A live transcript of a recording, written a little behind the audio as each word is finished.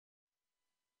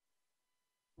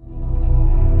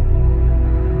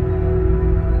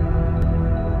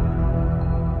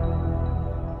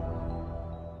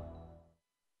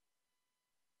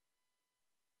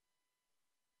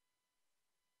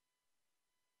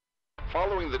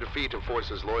Following the defeat of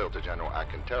forces loyal to General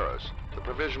Akinteros, the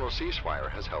provisional ceasefire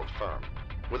has held firm.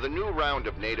 With a new round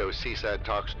of NATO CSAT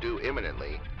talks due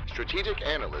imminently, strategic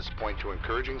analysts point to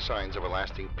encouraging signs of a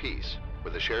lasting peace,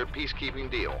 with a shared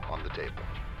peacekeeping deal on the table.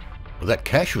 Well, that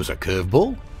cache was a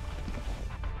curveball.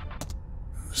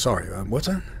 Sorry, what's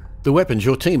that? The weapons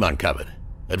your team uncovered.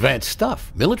 Advanced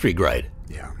stuff, military grade.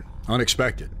 Yeah,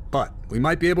 unexpected. But we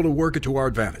might be able to work it to our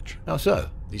advantage. How so?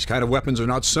 These kind of weapons are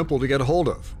not simple to get a hold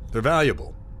of. They're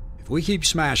valuable. If we keep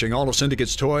smashing all of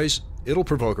Syndicate's toys, it'll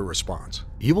provoke a response.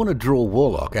 You want to draw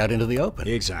Warlock out into the open?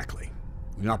 Exactly.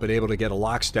 We've not been able to get a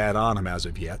lock stat on him as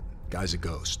of yet. Guy's a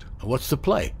ghost. What's the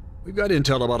play? We've got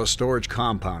intel about a storage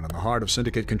compound in the heart of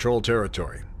Syndicate-controlled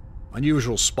territory.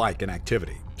 Unusual spike in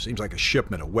activity. Seems like a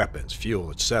shipment of weapons,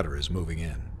 fuel, etc. is moving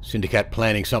in. Syndicate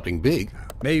planning something big?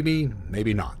 Maybe,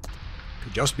 maybe not.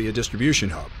 Could just be a distribution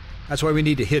hub. That's why we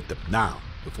need to hit them, now,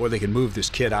 before they can move this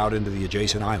kid out into the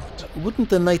adjacent islands. Wouldn't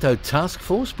the NATO task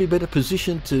force be better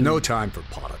positioned to... No time for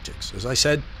politics. As I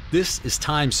said, this is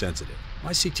time sensitive.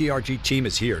 My CTRG team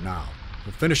is here now.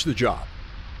 We'll finish the job.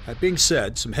 That being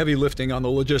said, some heavy lifting on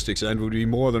the logistics end would be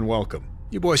more than welcome.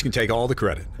 You boys can take all the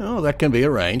credit. Oh, that can be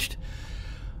arranged.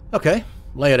 Okay,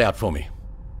 lay it out for me.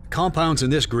 The compound's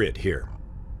in this grid here.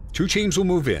 2 teams will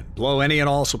move in, blow any and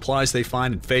all supplies they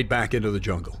find, and fade back into the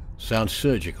jungle. Sounds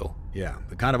surgical. Yeah,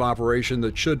 the kind of operation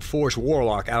that should force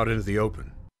Warlock out into the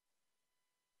open.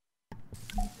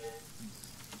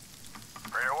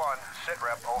 Raider 1, sit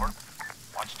rep, over.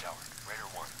 Watchtower,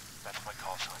 Raider 1, that's my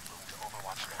call sign. Move to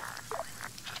Overwatch now.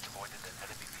 Just avoided an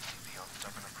enemy PCP on the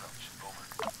southern approach. Over.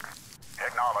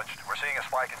 Acknowledged. We're seeing a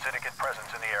spike in Syndicate presence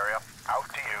in the area.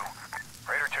 Out to you.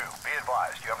 Raider 2, be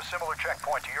advised. You have a similar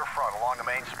checkpoint to your front along the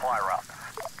main supply route.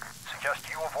 Suggest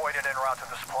you avoid it en route to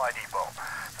the supply depot.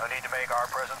 No need to make our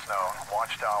presence known.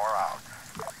 Watchtower out.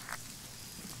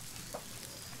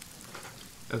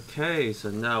 Okay, so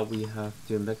now we have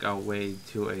to make our way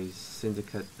to a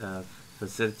Syndicate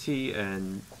facility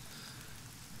and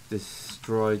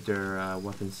destroy their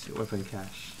weapon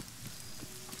cache.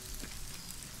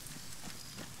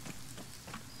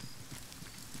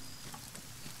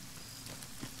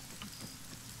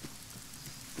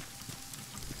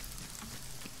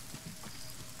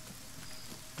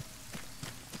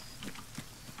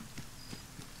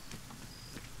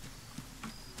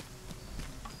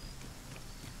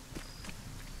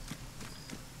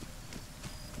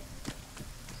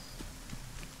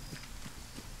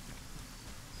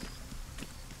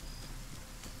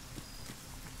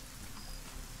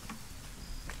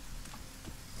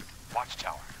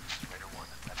 Watchtower, this is Raider 1.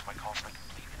 That's my call sign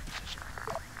complete in position.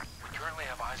 We currently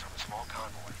have eyes on a small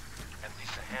convoy. At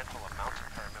least a handful of mounted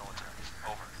paramilitaries.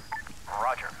 Over.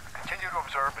 Roger. Continue to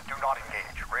observe but do not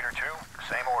engage. Raider 2,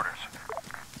 same orders.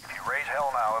 If you raise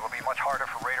hell now, it'll be much harder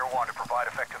for Raider 1 to provide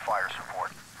effective fire support.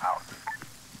 Out.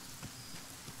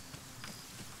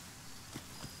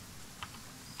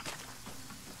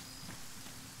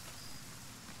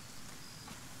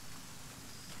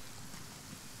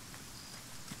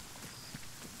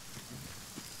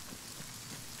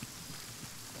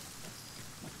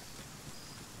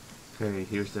 Okay,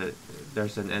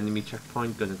 there's an enemy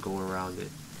checkpoint, gonna go around it.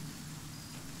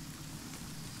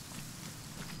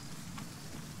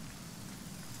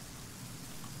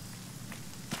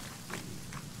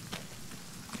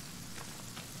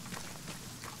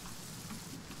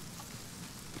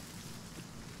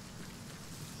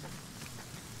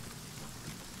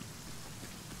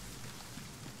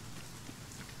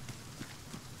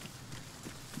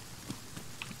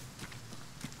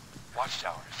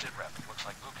 Watchtower, sit rep. Looks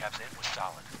like Blue Cap's in was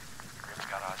solid. Grim's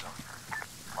got eyes on you.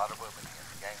 A lot of movement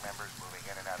here. Gang members moving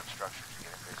in and out of structures,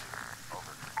 getting busy.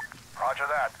 Over. Roger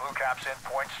that. Blue Cap's in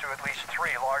points to at least 3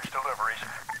 large deliveries.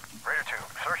 Raider 2,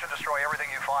 search and destroy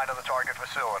everything you find on the target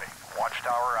facility.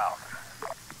 Watchtower out.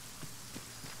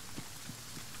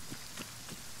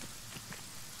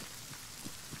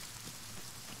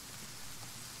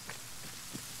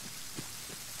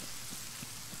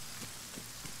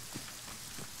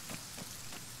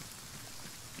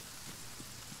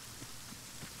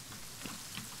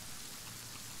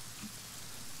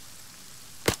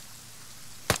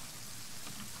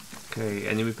 Okay,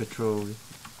 enemy patrol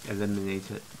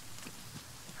eliminated.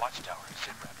 Watchtower,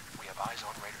 sit rep. We have eyes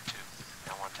on Raider 2.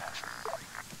 Now on task.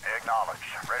 Acknowledged.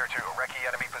 Raider 2, recce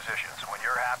enemy positions. When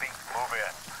you're happy, move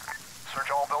in.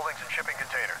 Search all buildings and shipping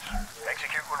containers.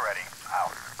 Execute when ready.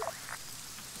 Out.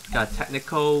 Got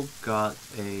technical, got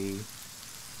a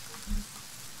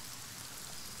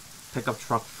pickup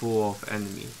truck full of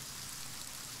enemies.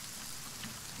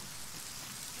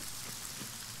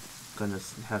 Gonna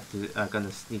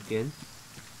sneak in.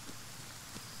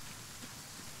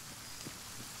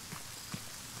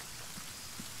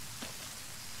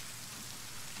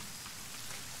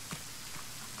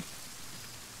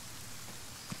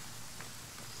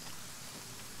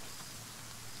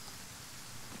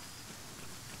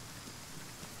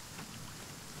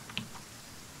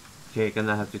 Okay,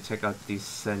 gonna have to check out the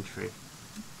sentry.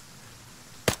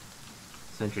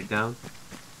 Sentry down.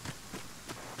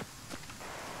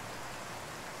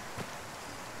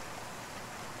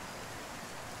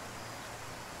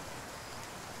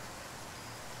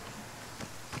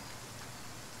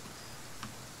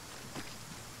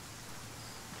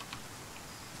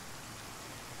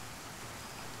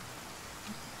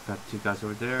 Got two guys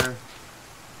over there.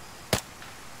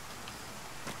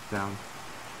 Down.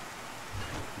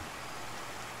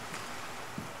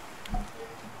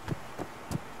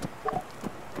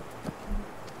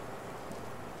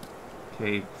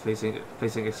 Okay,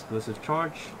 facing explosive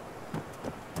charge.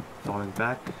 Falling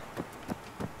back.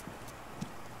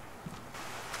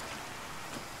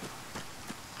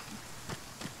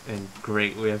 And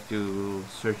great, we have to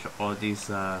search all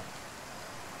these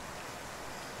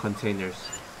containers.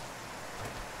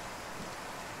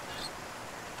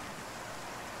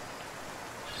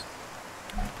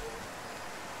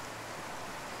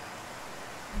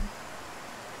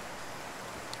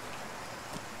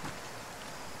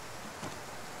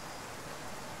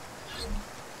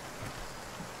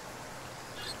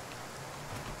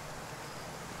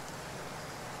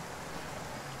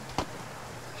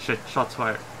 Shit, shots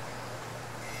fired.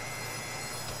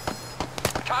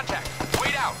 Contact!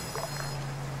 Wait out!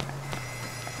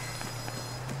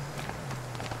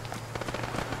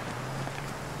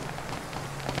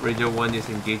 Radio 1 is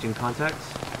engaging contacts.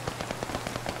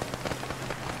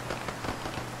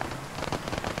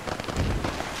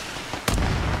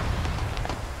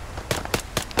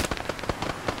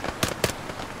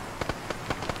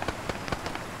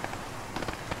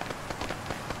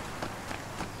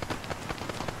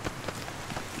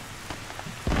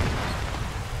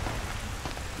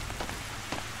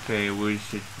 Okay, we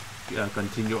should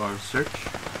continue our search.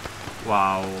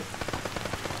 Wow.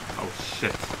 Oh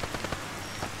shit.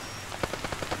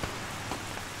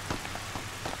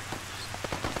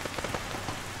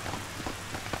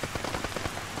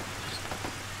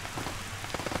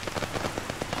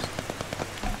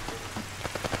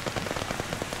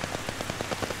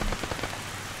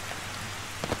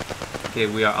 Okay,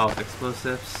 we are out of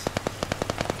explosives.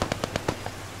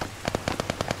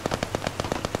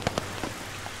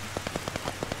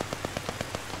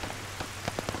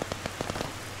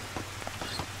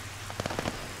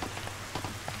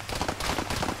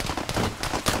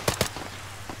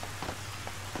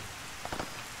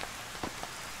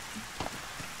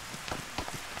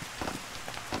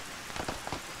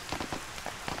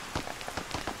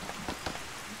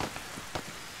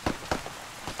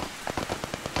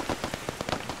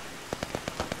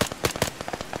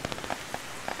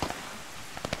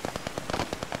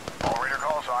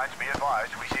 Be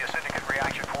advised, we see a syndicate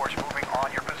reaction force moving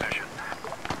on your position.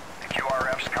 The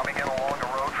QRF's coming in along the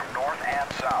road from north and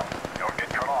south. Don't get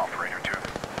cut off, Raider 2.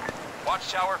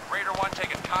 Watchtower, Raider 1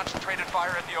 taking concentrated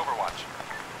fire at the Overwatch.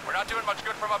 We're not doing much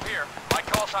good from up here. My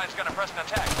call sign's gonna press an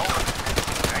attack. Over.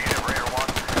 Negative, Raider 1.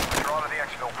 Withdraw to the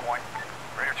exfil point.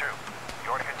 Raider 2,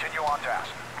 you're to continue on task.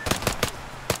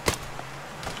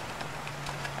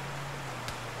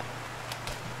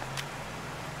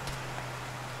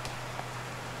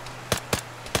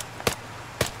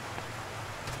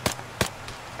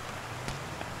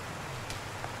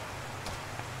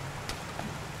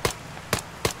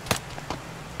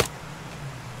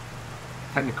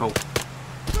 Technical.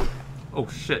 Oh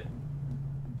shit.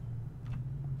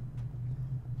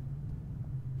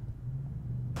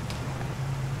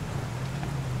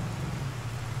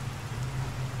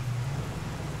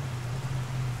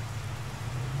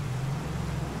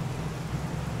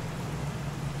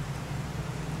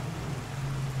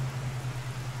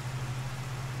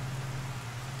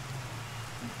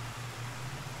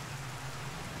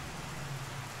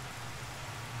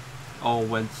 All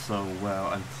went so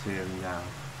well until now.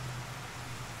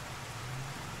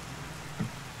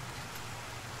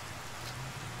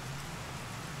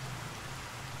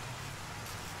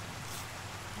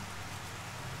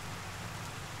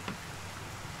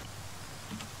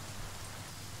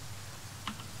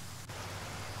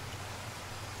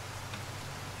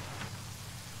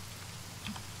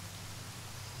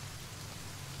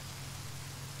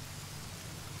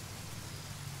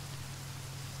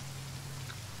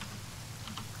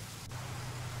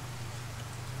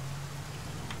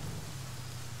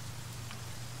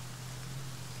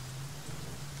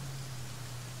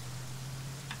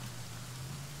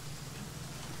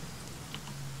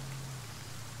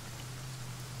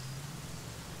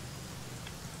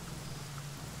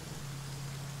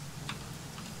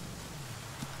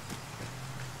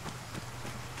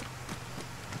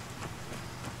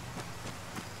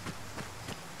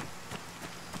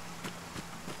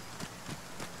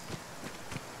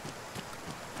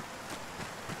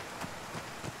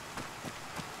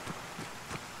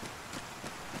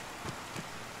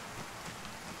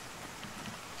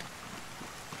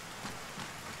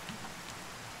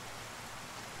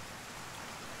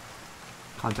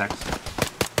 Contacts.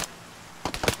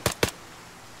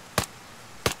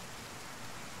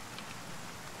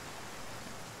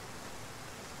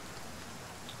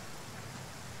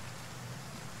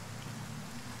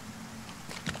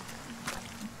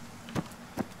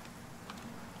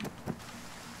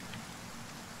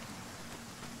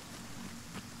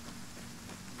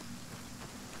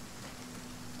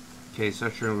 Okay,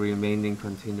 searching remaining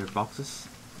container boxes.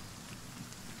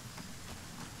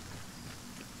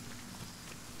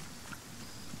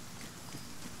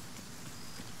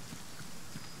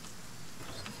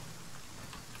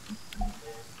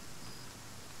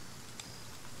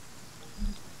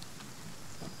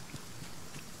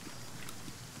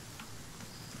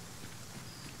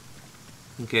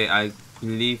 Okay, I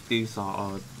believe these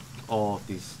are all of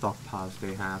these stockpiles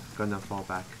they have. Gonna fall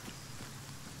back.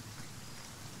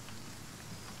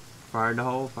 Fire in the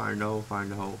hole, fire in the hole, fire in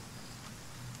the hole.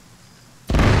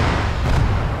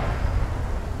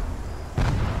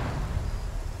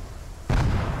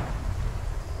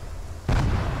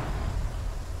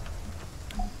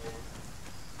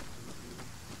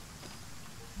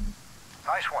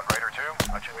 Nice one, Raider 2.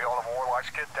 That should be all the Warlock's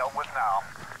kit dealt with now.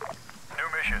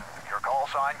 New mission. Your call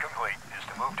sign complete is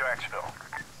to move to Xville.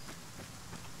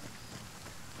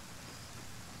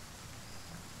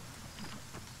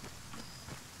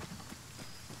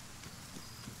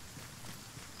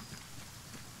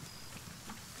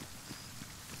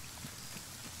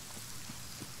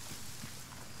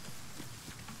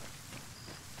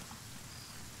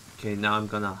 Okay, now I'm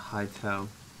gonna hightail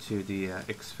to the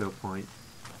exfil point.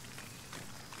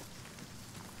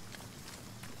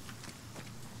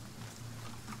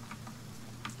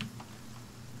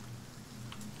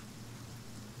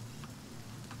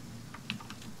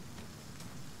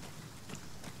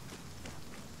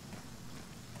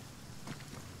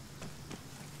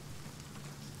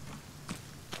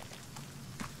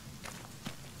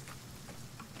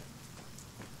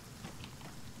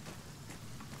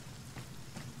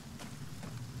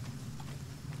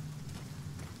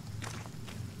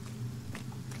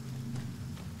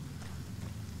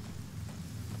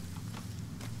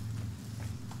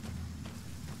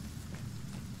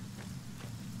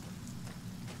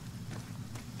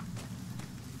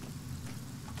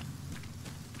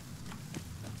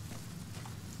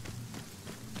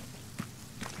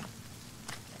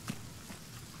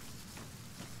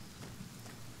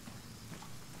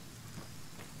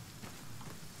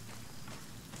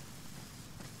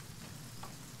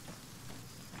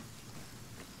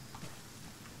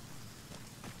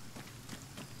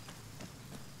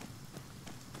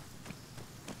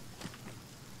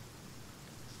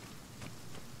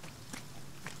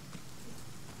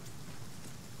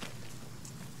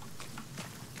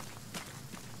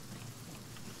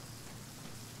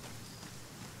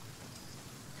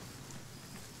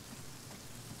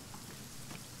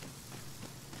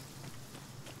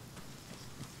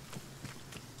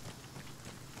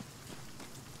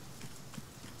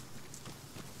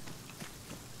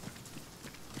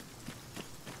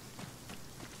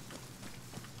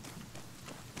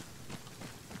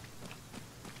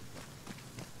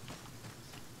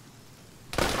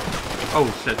 Oh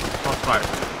shit, shots fired.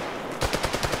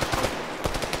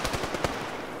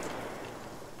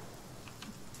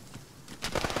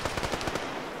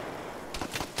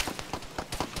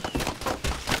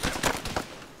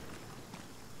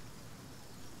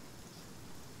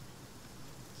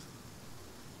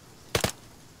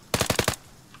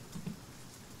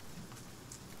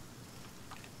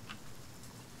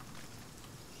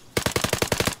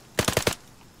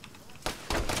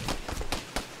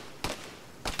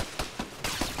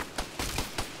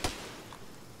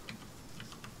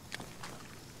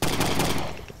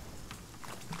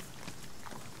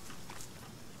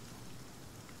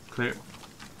 Clear.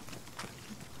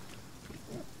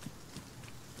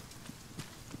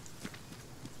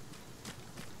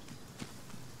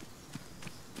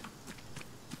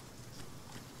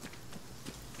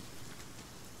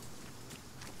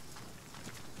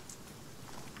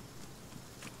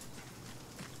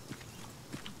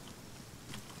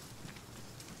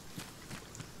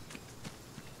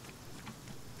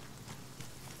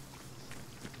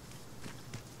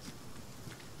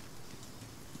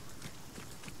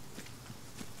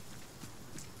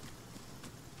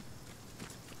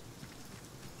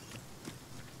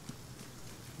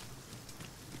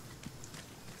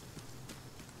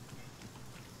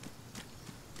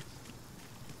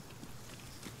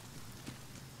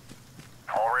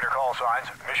 Signs,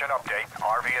 mission update.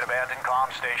 RV at abandoned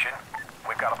comm station.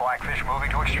 We've got a blackfish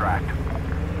moving to extract.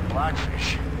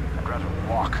 Blackfish? I'd rather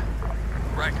walk.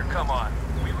 Riker, come on.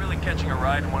 Are we really catching a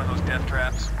ride in one of those death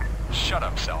traps? Shut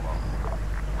up, Salvo.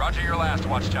 Roger your last,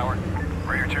 Watchtower.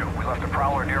 Raider 2, we left a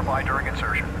prowler nearby during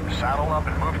insertion. Saddle up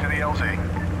and move to the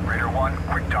LZ. Raider 1,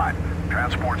 quick time.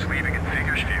 Transport's leaving in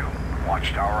figures view.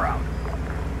 Watchtower out.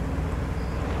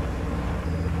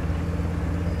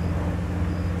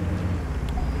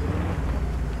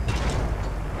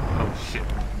 Oh shit.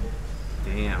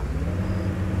 Damn.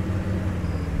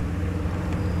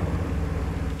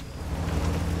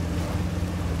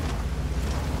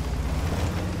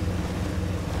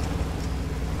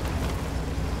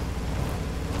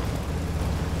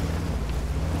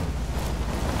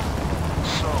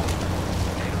 So,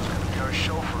 NATO's gonna be our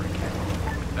chauffeur again.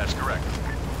 That's correct.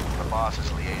 The boss is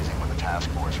liaising with the task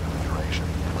force for the duration.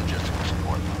 Logistical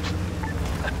support person.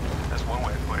 That's one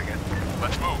way of putting it.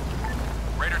 Let's move.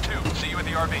 Raider 2, see you at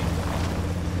the RV.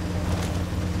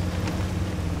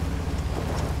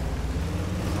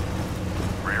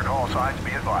 Raider to all sides,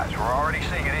 be advised. We're already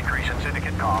seeing an increase in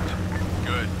syndicate comms.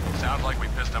 Good. Sounds like we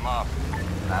pissed him off.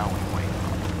 Now we wait.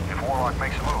 If Warlock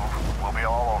makes a move, we'll be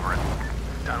all over it.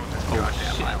 Done with this Oh,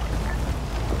 goddamn shit. island.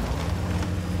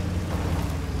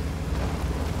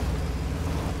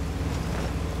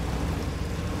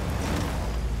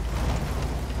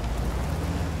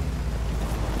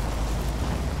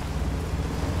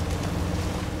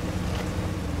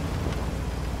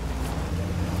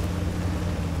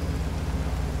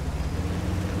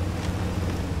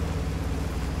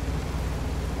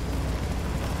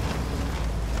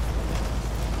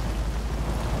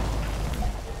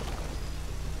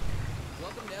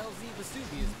 Welcome to LZ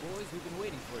Vesuvius, boys. We've been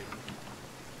waiting for you.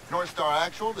 North Star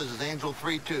Actual, this is Angel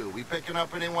 3-2. We picking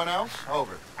up anyone else?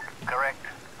 Over. Correct.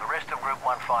 The rest of Group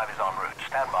 1-5 is en route.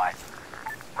 Stand by.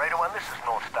 Raider 1, this is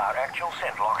North Star Actual.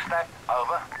 Send lockstack.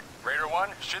 Over. Raider 1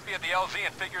 should be at the LZ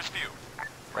in figures view.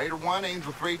 Raider 1,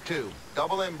 Angel 3-2.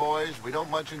 Double in, boys. We don't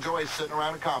much enjoy sitting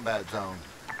around a combat zone.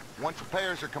 Once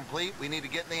repairs are complete, we need to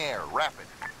get in the air. Rapid.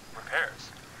 Repairs.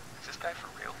 Is this guy for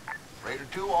real? Raider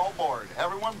 2, all aboard.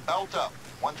 Everyone, belt up.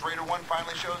 Once Raider 1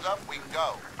 finally shows up, we can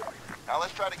go. Now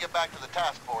let's try to get back to the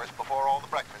task force before all the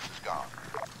breakfast is gone.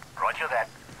 Roger that.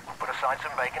 We'll put aside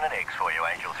some bacon and eggs for you,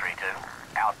 Angel 3-2.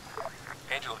 Out.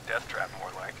 Angel of Death Trap,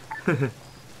 more like.